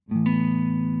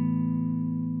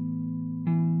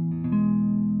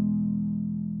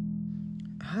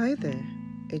Hi there,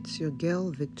 it's your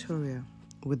girl Victoria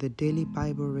with the Daily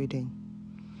Bible Reading.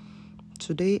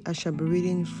 Today I shall be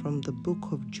reading from the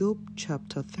book of Job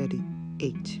chapter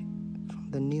 38 from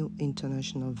the New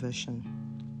International Version.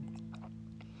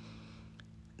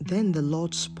 Then the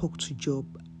Lord spoke to Job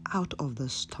out of the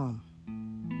storm.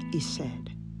 He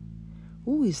said,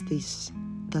 "Who is this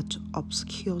that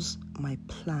obscures my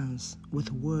plans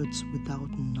with words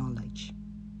without knowledge?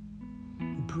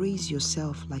 Brace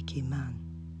yourself like a man.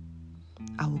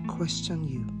 I will question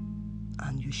you,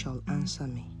 and you shall answer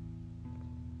me.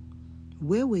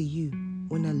 Where were you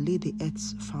when I laid the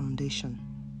earth's foundation?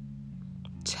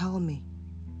 Tell me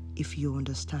if you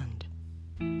understand.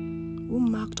 Who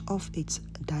marked off its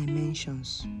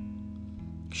dimensions?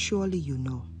 Surely you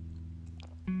know.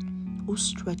 Who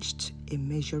stretched a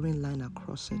measuring line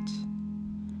across it?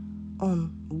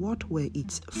 On what were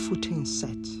its footings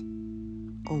set?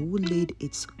 Or who laid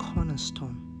its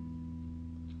cornerstone?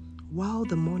 While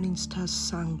the morning stars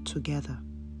sang together,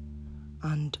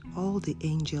 and all the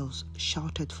angels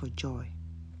shouted for joy.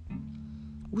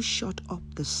 Who shut up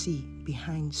the sea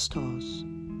behind stars,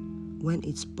 when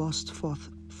it burst forth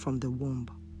from the womb?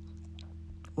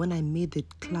 When I made the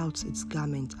clouds its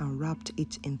garment and wrapped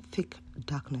it in thick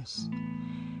darkness,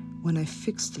 when I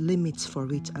fixed limits for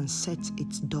it and set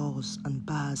its doors and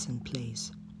bars in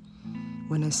place,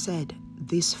 when I said,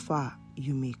 this far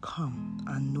you may come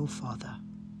and no further.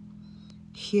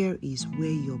 Here is where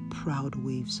your proud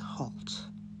waves halt.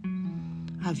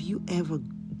 Have you ever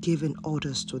given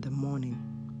orders to the morning,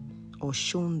 or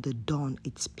shown the dawn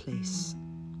its place,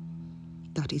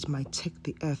 that it might take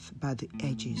the earth by the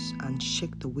edges and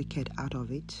shake the wicked out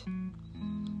of it?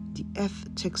 The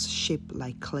earth takes shape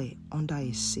like clay under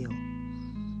a seal.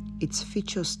 Its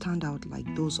features stand out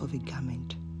like those of a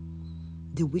garment.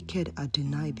 The wicked are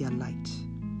denied their light,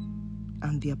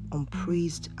 and their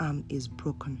unpraised arm is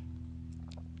broken.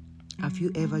 Have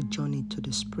you ever journeyed to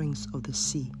the springs of the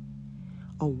sea,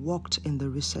 or walked in the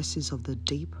recesses of the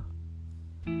deep?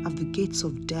 Have the gates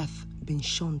of death been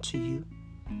shown to you?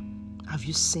 Have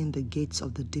you seen the gates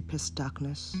of the deepest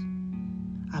darkness?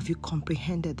 Have you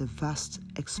comprehended the vast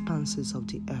expanses of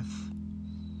the earth?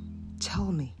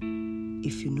 Tell me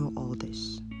if you know all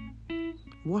this.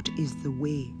 What is the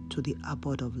way to the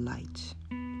abode of light?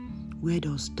 Where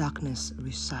does darkness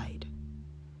reside?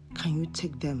 Can you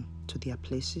take them to their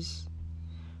places?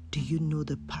 Do you know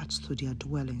the paths to their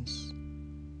dwellings?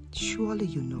 Surely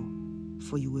you know,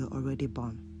 for you were already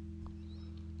born.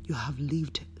 You have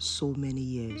lived so many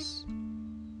years.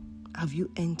 Have you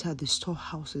entered the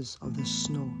storehouses of the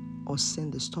snow, or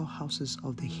seen the storehouses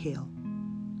of the hail,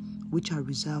 which are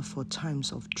reserved for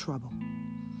times of trouble,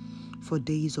 for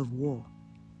days of war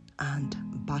and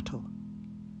battle?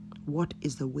 What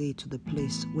is the way to the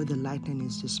place where the lightning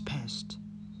is dispersed,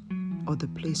 or the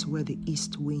place where the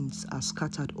east winds are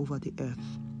scattered over the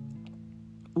earth?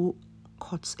 Who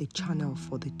cuts a channel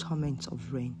for the torment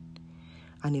of rain,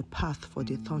 and a path for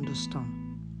the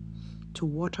thunderstorm, to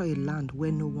water a land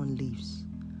where no one lives,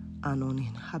 an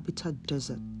uninhabited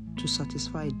desert, to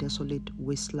satisfy a desolate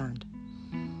wasteland,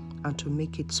 and to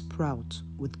make it sprout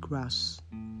with grass?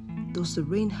 Does the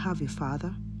rain have a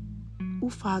father?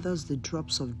 Who fathers the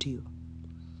drops of dew?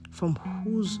 From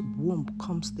whose womb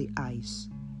comes the ice?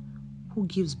 Who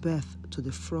gives birth to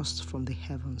the frost from the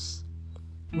heavens,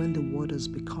 when the waters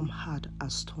become hard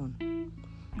as stone,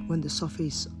 when the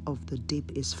surface of the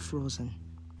deep is frozen?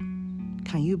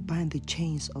 Can you bind the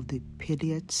chains of the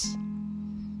Pleiades?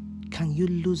 Can you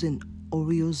loosen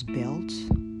Orion's belt?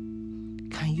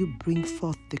 Can you bring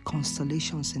forth the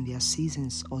constellations in their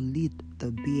seasons, or lead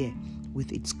the bear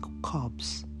with its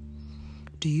cubs?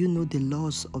 Do you know the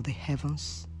laws of the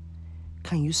heavens?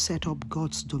 Can you set up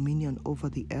God's dominion over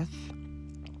the earth?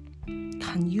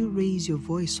 Can you raise your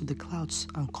voice to the clouds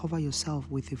and cover yourself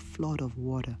with a flood of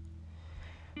water?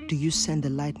 Do you send the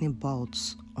lightning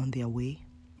bolts on their way?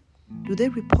 Do they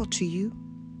report to you?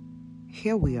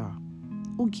 Here we are.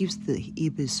 Who gives the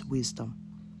ibis wisdom,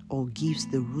 or gives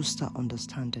the rooster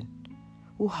understanding?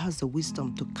 Who has the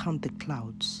wisdom to count the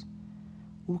clouds?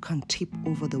 Who can tip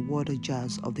over the water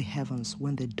jars of the heavens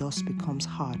when the dust becomes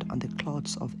hard and the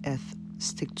clouds of earth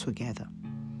stick together?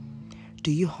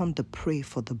 Do you hunt the prey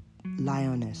for the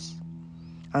lioness,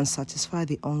 and satisfy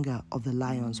the hunger of the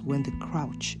lions when they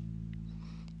crouch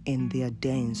in their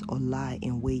dens or lie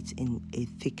in wait in a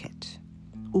thicket?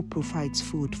 Who provides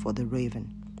food for the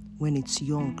raven when its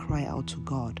young cry out to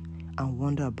God and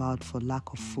wander about for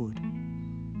lack of food?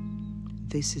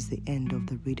 This is the end of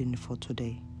the reading for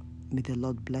today. May the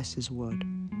Lord bless His word,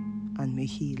 and may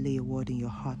He lay a word in your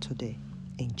heart today.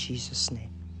 In Jesus'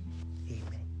 name.